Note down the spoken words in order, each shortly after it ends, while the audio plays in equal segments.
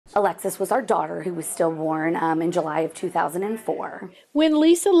Alexis was our daughter, who was stillborn in July of 2004. When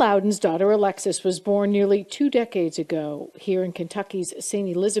Lisa Loudon's daughter Alexis was born nearly 2 decades ago here in Kentucky's St.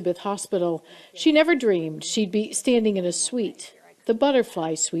 Elizabeth Hospital, she never dreamed she'd be standing in a suite, the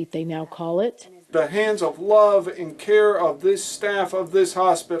butterfly suite they now call it. The hands of love and care of this staff of this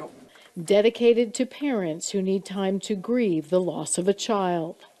hospital. Dedicated to parents who need time to grieve the loss of a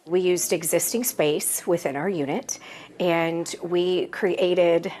child. We used existing space within our unit, and we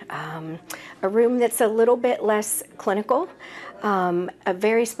created a room that's a little bit less clinical, a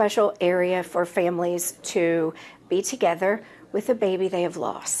very special area for families to be together with a baby they have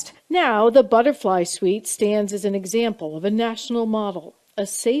lost. Now, the Butterfly Suite stands as an example of a national model, a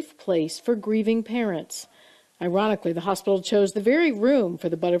safe place for grieving parents. Ironically, the hospital chose the very room for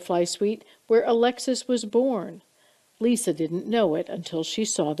the Butterfly Suite where Alexis was born. Lisa didn't know it until she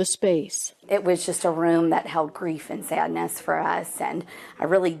saw the space. It was just a room that held grief and sadness for us, and I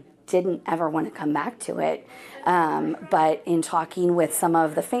really didn't ever want to come back to it. But in talking with some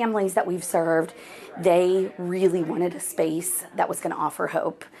of the families that we've served, they really wanted a space that was going to offer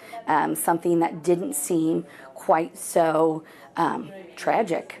hope, something that didn't seem quite so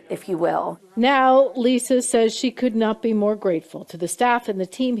tragic, if you will. Now, Lisa says she could not be more grateful to the staff and the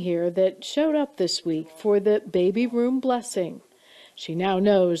team here that showed up this week for the baby room blessing. She now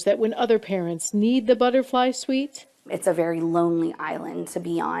knows that when other parents need the Butterfly Suite, it's a very lonely island to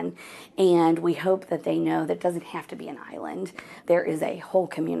be on, and we hope that they know that it doesn't have to be an island. There is a whole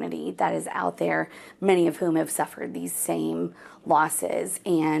community that is out there, many of whom have suffered these same losses,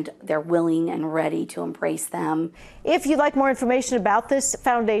 and they're willing and ready to embrace them. If you'd like more information about this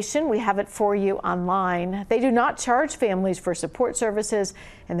foundation, we have it for you online. They do not charge families for support services,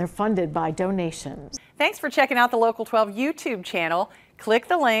 and they're funded by donations. Thanks for checking out the Local 12 YouTube channel. Click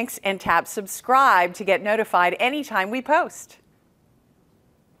the links and tap subscribe to get notified anytime we post.